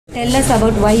Tell us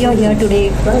about why you're here today.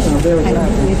 You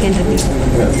can repeat.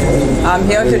 I'm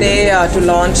here today to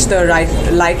launch the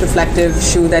light reflective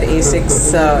shoe that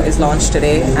ASICS is launched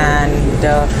today, and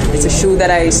it's a shoe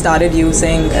that I started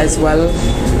using as well.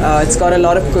 It's got a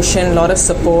lot of cushion, a lot of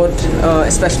support,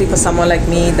 especially for someone like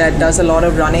me that does a lot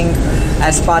of running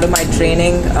as part of my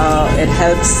training. It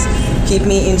helps keep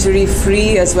me injury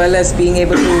free as well as being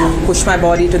able to push my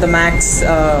body to the max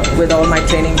with all my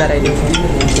training that I do.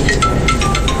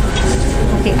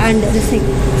 Okay, and this thing,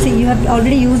 see, you have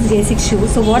already used basic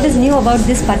shoes. So what is new about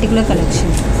this particular collection?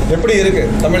 எப்படி இருக்கு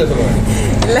தமிழ்ல சொல்லுங்க.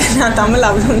 இல்ல நான் தமிழ்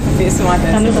அவ்வளவு பேச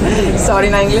மாட்டேன். Sorry,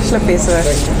 நான் இங்கிலீஷ்ல பேசுவேன்.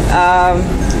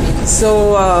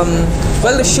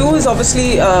 Well, the shoe is obviously,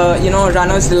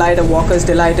 runner's delight, a walker's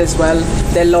delight as well.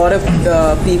 There are a lot of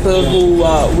people who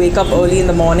wake up early in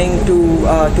the morning to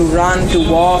run, to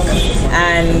walk,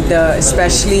 and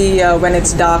especially when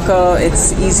it's darker, it's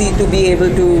easy to be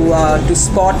able to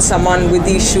spot someone with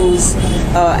these shoes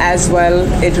as well.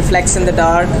 It reflects in the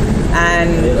dark,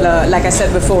 and like I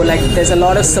said before, like there's a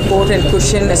lot of support and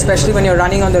cushion, especially when you're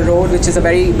running on the road, which is a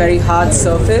very, very hard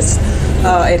surface.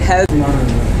 It helps.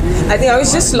 I think I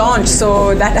was just launched, so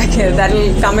that'll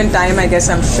come in time. I guess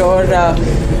I'm sure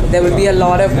there will be a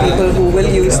lot of people who will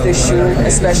use this shoe,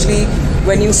 especially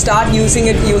when you start using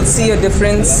it. You'll see a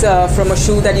difference from a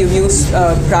shoe that you've used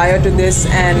prior to this,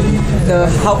 and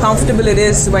how comfortable it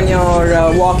is when you're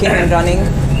walking and running.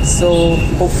 So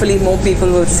hopefully more people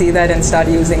will see that and start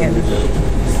using it.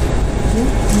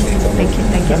 Thank you.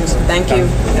 Thank you. Thank you.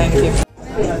 Thank you.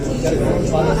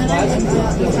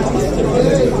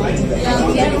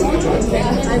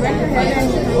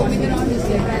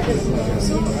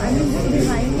 So, I mean,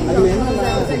 behind me,